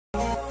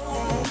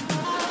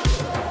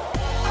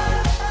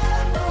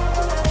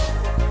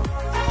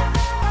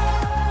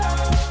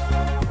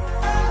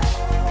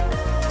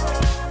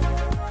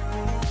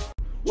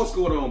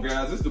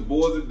guys? It's the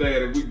boys and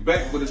daddy. We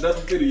back with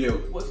another video.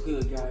 What's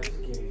good, guys?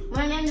 Again.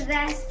 My name is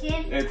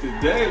Ashton. And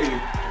today,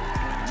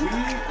 we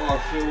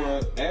are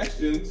showing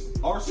Ashton's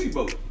RC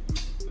boat.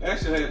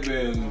 Ashton had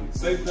been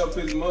saving up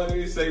his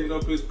money, saving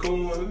up his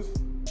coins.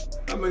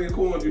 How many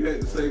coins you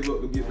had to save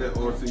up to get that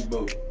RC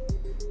boat?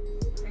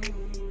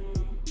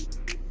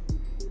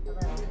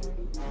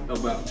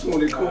 About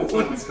 20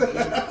 coins.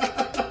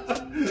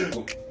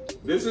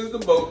 This is the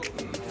boat.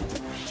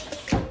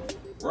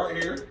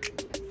 Right here.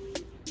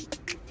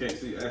 Can't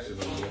see Ashton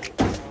on here.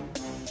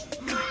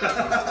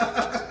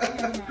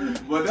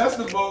 But that's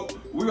the boat.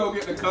 We're going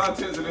to get the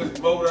contents of this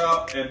boat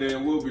out and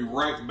then we'll be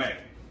right back.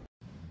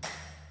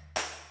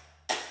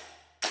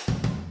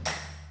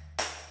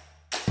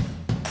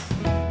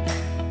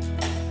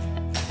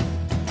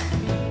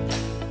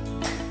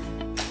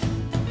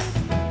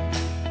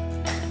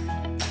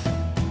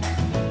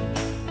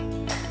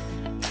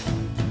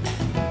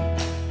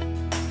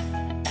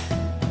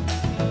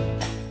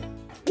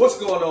 What's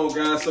going on,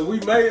 guys? So we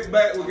made it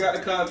back. We got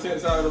the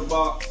contents out of the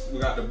box. We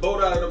got the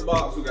boat out of the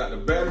box. We got the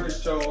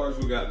batteries charged.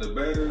 We got the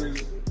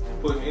batteries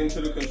put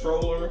into the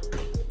controller.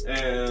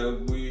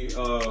 And we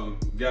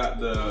got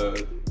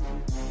the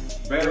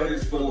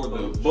batteries for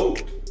the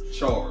boat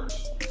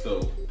charged.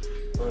 So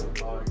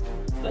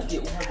let's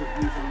get 100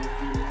 views on this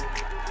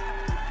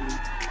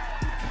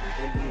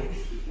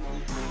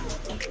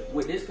video.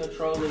 With this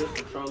controller is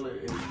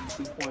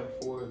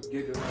 2.4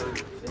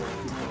 gigahertz and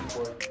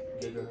 2.4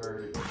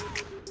 gigahertz.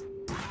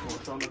 Want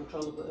to show me the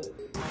controller, bud?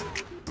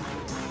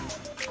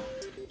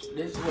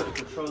 This is what the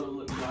controller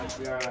looks like,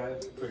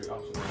 guys. Pretty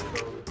awesome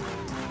controller.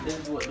 This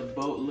is what the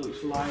boat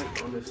looks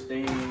like on the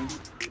stand.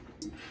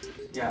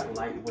 Got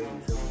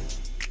lightweight to it.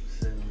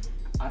 So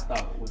I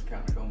thought it was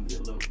kind of going to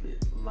be a little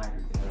bit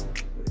lighter than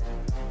that.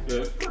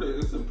 yeah,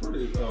 it's a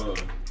pretty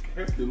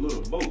hefty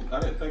little boat.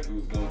 I didn't think it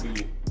was going to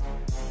be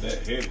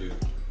that heavy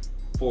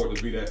for it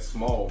to be that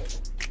small.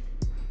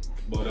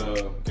 But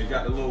it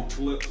got the little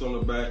clips on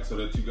the back so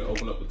that you can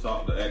open up the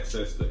top to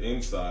access the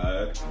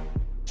inside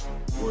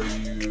where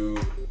you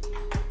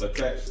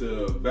attach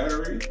the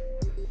battery.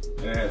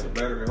 And it has a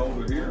battery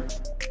holder here.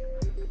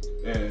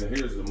 And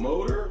here's the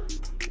motor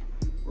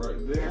right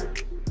there.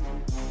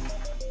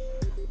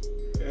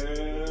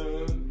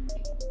 And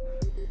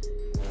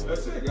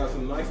that's it. Got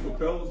some nice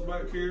propellers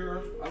back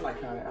here. I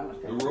like how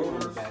the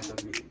rotors. The back of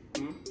it.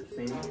 The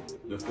fin.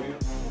 The fin.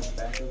 The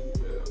back of it.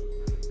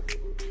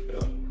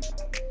 Yeah.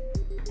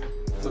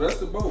 So that's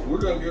the boat. We're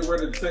gonna get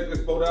ready to take this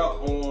boat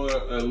out on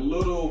a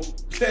little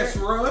test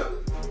run.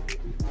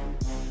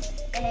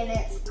 And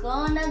it's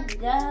gonna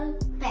go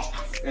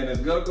fast. And it's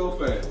gonna go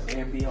fast.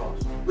 And be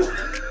awesome.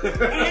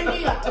 And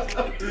be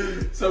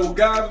awesome. So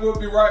guys, we'll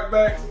be right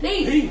back.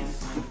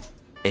 Peace.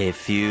 A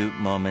few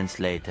moments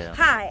later.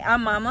 Hi,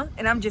 I'm Mama,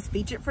 and I'm just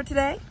featured for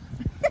today.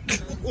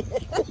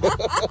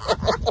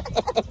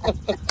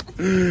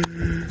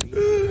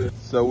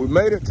 So we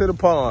made it to the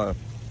pond.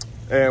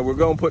 And we're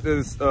gonna put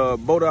this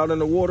boat out in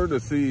the water to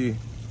see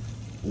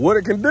what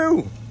it can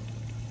do.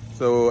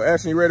 So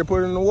Ashton, you ready to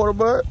put it in the water,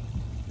 bud?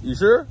 You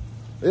sure?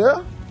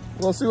 Yeah?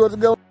 We're gonna see what's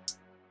going on.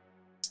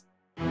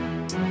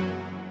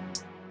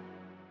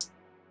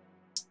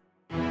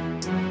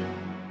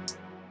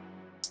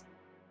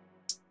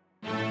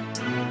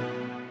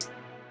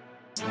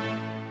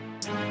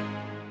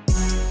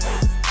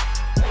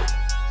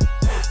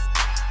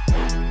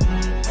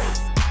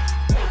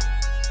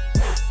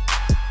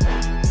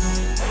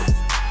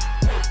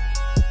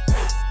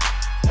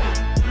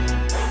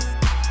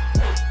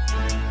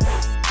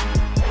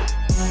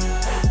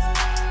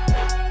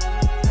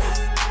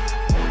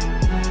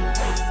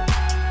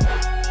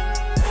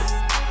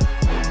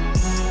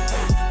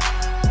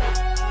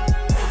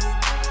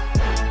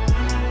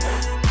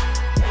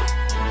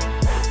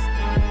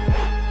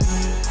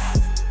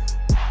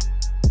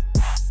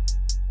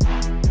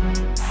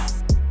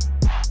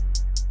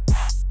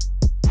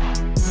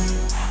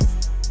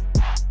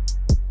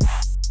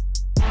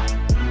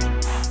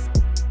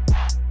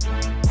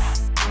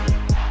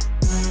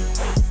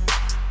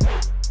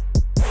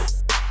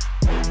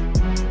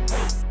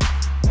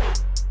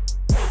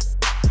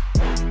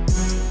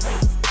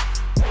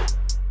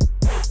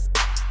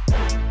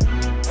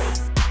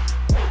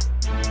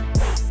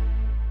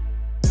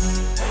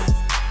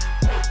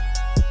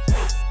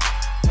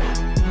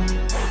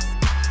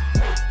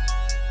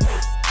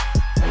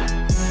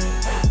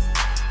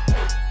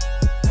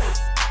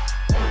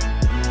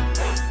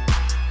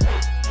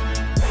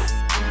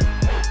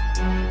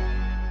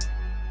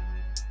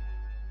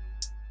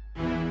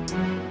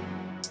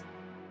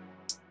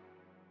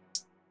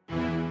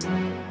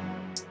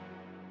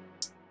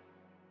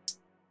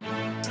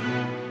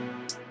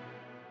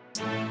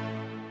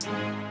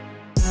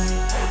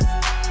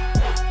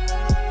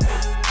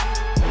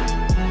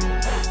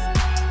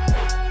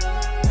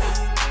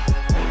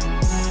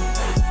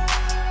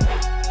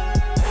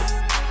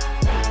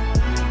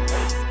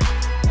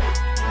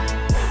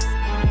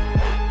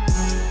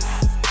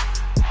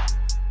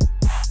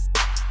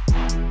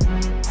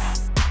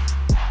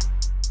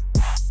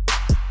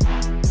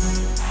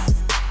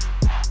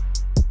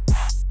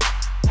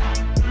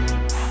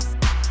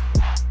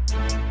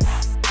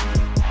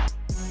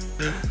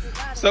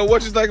 So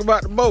what you think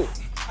about the boat?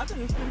 I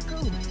think it's pretty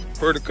cool.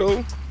 Pretty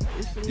cool.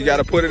 You got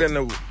to put it in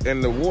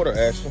the water,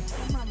 Ashton.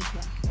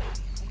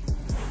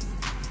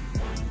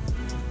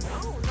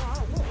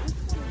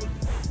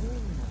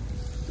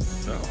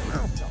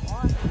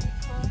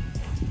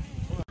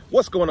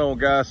 What's going on,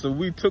 guys? So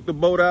we took the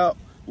boat out.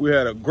 We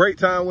had a great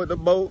time with the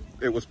boat.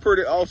 It was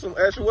pretty awesome.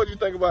 Ashton, what do you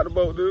think about the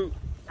boat, dude?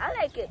 I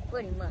like it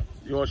pretty much.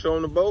 You want to show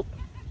them the boat?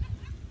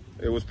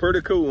 It was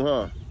pretty cool,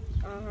 huh?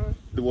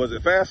 Was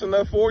it fast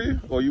enough for you,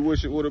 or you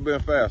wish it would have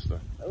been faster?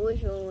 I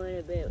wish it would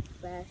have been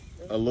faster.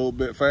 A little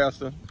bit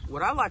faster?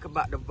 What I like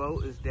about the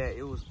boat is that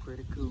it was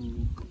pretty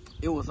cool.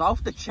 It was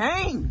off the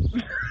chain.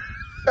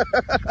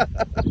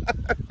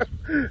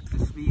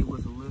 The speed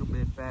was a little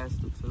bit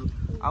faster too.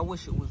 I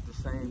wish it was the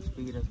same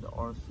speed as the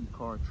RC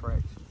car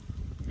traction.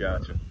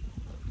 Gotcha.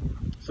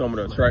 Some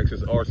of the tracks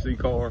is RC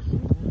cars.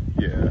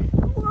 Yeah.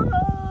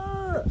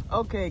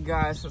 Okay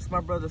guys, since my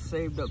brother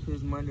saved up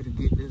his money to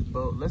get this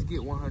boat, let's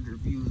get 100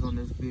 views on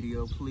this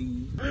video,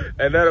 please.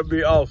 And that'll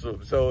be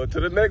awesome. So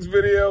until the next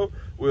video,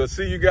 we'll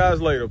see you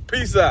guys later.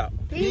 Peace out.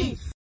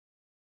 Peace.